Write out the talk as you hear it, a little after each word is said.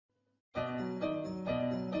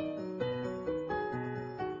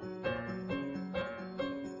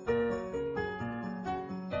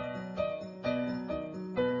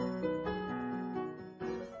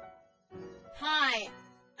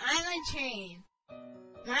the train.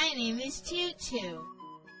 My name is Tutu.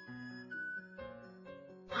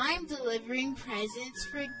 I'm delivering presents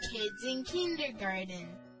for kids in kindergarten.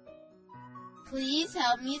 Please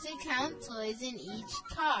help me to count toys in each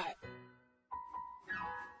cart.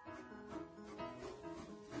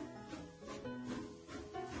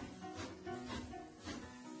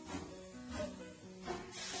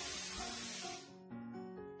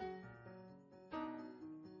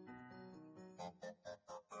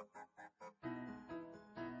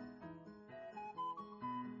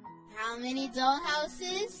 How many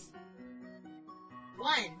dollhouses?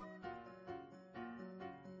 1.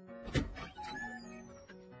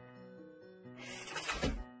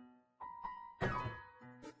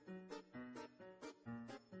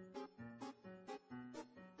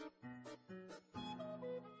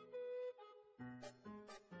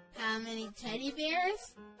 How many teddy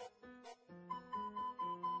bears?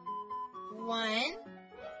 1,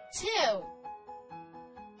 2.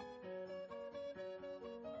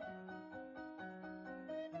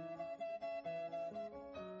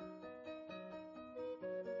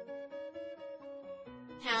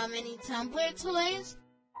 How many tumbler toys?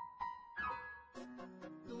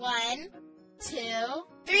 1, 2,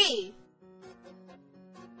 3.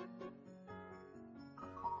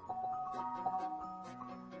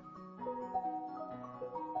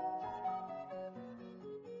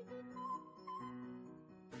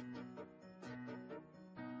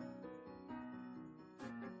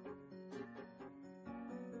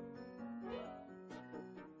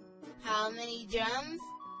 How many drums?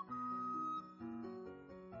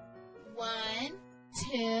 1,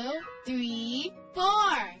 2, 3, 4.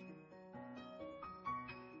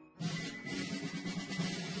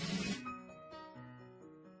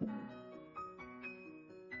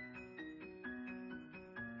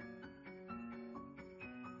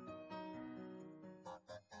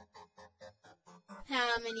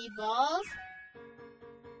 How many balls?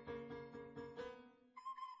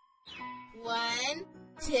 1,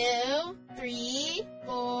 2, 3,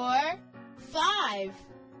 4, 5.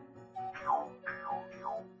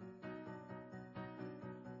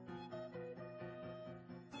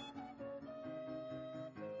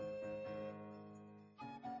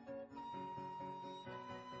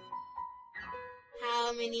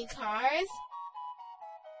 How many cars?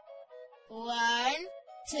 1,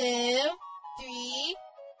 2, 3,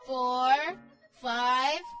 4,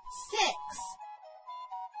 5, 6.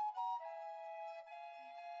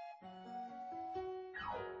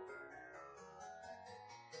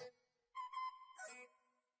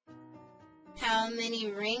 How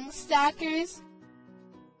many ring stackers?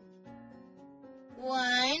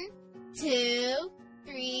 1, 2,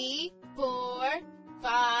 3, 4,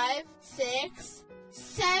 5, 6,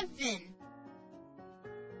 7.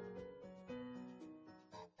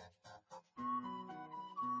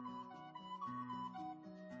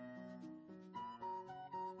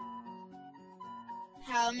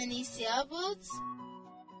 How many sailboats?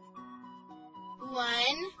 1,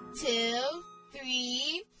 2,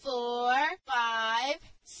 3, 4, 5,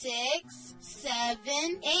 6,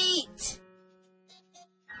 7, 8.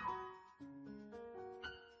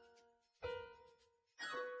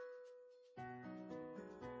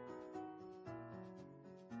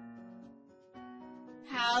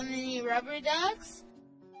 How many rubber ducks?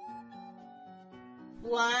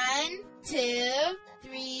 1, 2,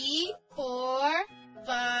 3, 4,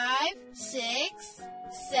 5, 6,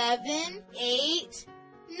 7, 8,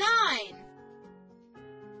 9.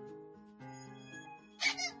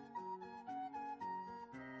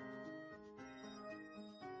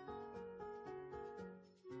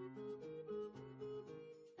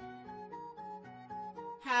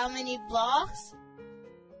 How many blocks?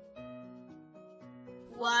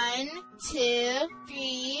 1, 2,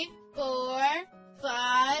 3, 4,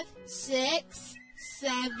 5, 6,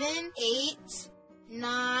 7, 8,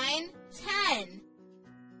 9, 10.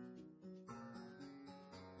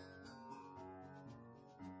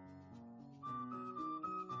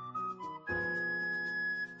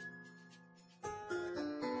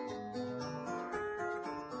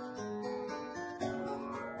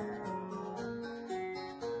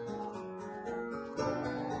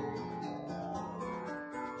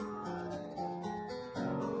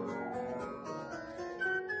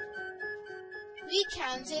 We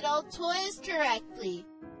counted all toys correctly.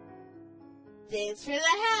 Thanks for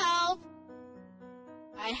the help.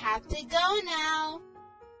 I have to go now.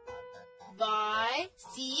 Bye.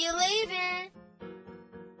 See you later.